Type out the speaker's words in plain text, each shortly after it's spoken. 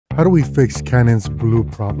How do we fix Canon's blue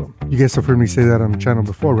problem? You guys have heard me say that on the channel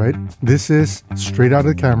before, right? This is straight out of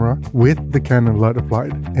the camera with the Canon LUT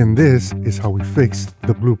applied. And this is how we fix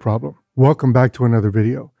the blue problem. Welcome back to another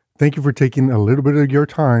video. Thank you for taking a little bit of your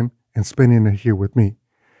time and spending it here with me.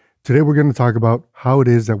 Today we're going to talk about how it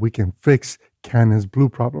is that we can fix Canon's blue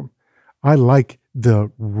problem. I like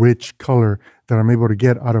the rich color that I'm able to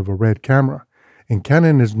get out of a red camera. And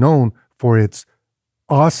Canon is known for its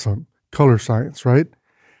awesome color science, right?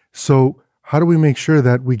 So how do we make sure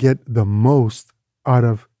that we get the most out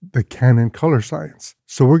of the Canon color science?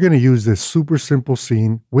 So we're going to use this super simple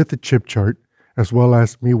scene with the chip chart, as well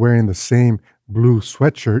as me wearing the same blue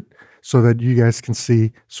sweatshirt, so that you guys can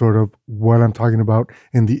see sort of what I'm talking about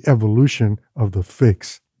and the evolution of the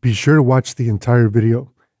fix. Be sure to watch the entire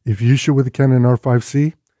video. If you shoot with the Canon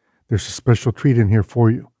R5C, there's a special treat in here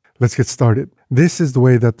for you. Let's get started. This is the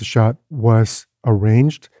way that the shot was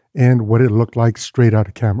arranged and what it looked like straight out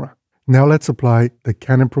of camera. Now let's apply the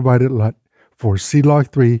Canon provided LUT for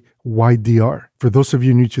CLog3 YDR. For those of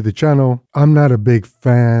you new to the channel, I'm not a big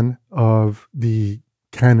fan of the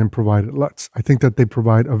Canon provided LUTs. I think that they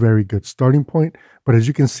provide a very good starting point, but as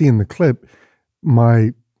you can see in the clip,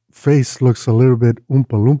 my face looks a little bit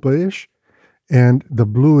Oompa Loompa-ish, and the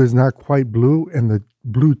blue is not quite blue, and the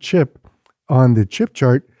blue chip on the chip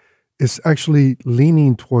chart is actually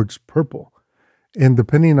leaning towards purple. And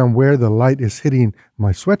depending on where the light is hitting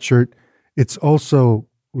my sweatshirt, it's also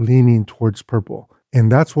leaning towards purple.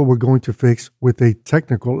 And that's what we're going to fix with a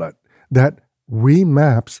technical LUT that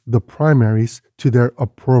remaps the primaries to their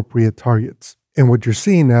appropriate targets. And what you're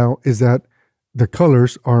seeing now is that the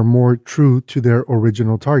colors are more true to their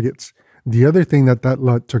original targets. The other thing that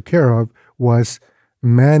LUT took care of was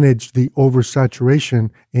manage the oversaturation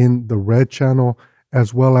in the red channel,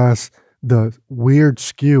 as well as the weird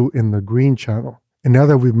skew in the green channel. And now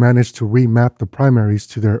that we've managed to remap the primaries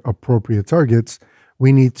to their appropriate targets,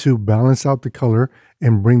 we need to balance out the color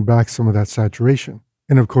and bring back some of that saturation.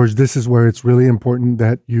 And of course, this is where it's really important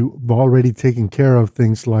that you've already taken care of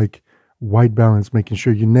things like white balance, making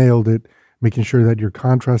sure you nailed it, making sure that your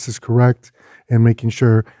contrast is correct, and making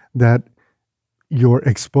sure that your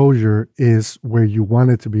exposure is where you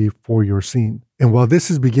want it to be for your scene. And while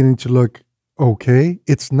this is beginning to look okay,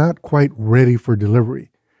 it's not quite ready for delivery.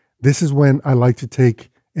 This is when I like to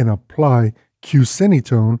take and apply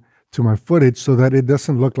Q-Cinetone to my footage so that it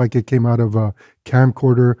doesn't look like it came out of a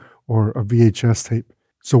camcorder or a VHS tape.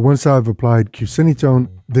 So once I've applied Q-Cinetone,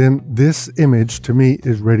 then this image to me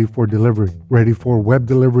is ready for delivery, ready for web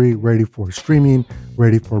delivery, ready for streaming,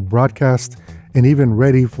 ready for broadcast, and even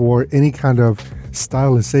ready for any kind of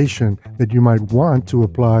stylization that you might want to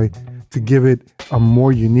apply to give it a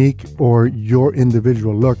more unique or your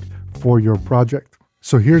individual look for your project.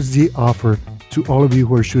 So here's the offer to all of you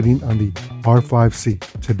who are shooting on the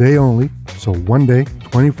R5C. Today only, so one day,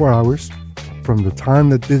 24 hours, from the time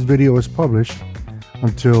that this video is published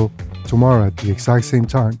until tomorrow at the exact same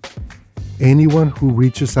time, anyone who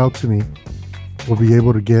reaches out to me will be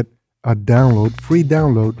able to get a download, free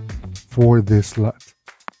download for this LUT.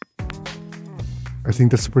 I think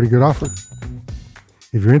that's a pretty good offer.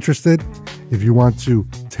 If you're interested, if you want to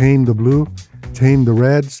tame the blue, tame the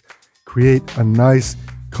reds, create a nice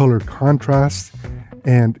color contrast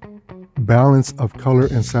and balance of color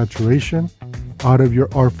and saturation out of your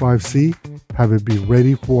R5C, have it be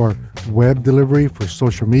ready for web delivery, for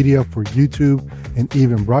social media, for YouTube, and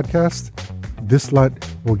even broadcast, this LUT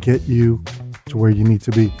will get you to where you need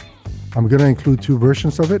to be. I'm going to include two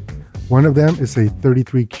versions of it. One of them is a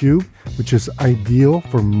 33 cube, which is ideal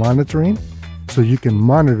for monitoring, so you can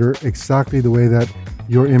monitor exactly the way that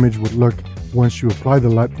your image would look once you apply the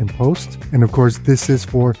LUT in post. And of course, this is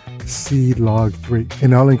for CLog3.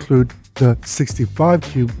 And I'll include the 65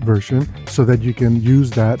 cube version so that you can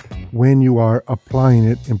use that when you are applying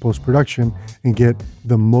it in post-production and get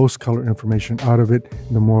the most color information out of it,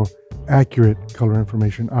 the more accurate color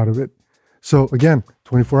information out of it. So again,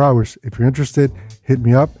 24 hours. If you're interested, hit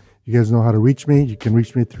me up. You guys know how to reach me. You can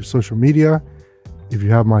reach me through social media. If you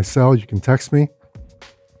have my cell, you can text me,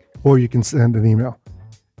 or you can send an email.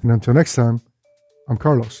 And until next time, I'm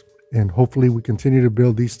Carlos, and hopefully we continue to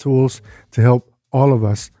build these tools to help all of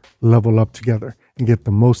us level up together and get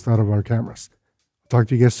the most out of our cameras. I'll talk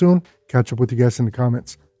to you guys soon. Catch up with you guys in the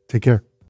comments. Take care.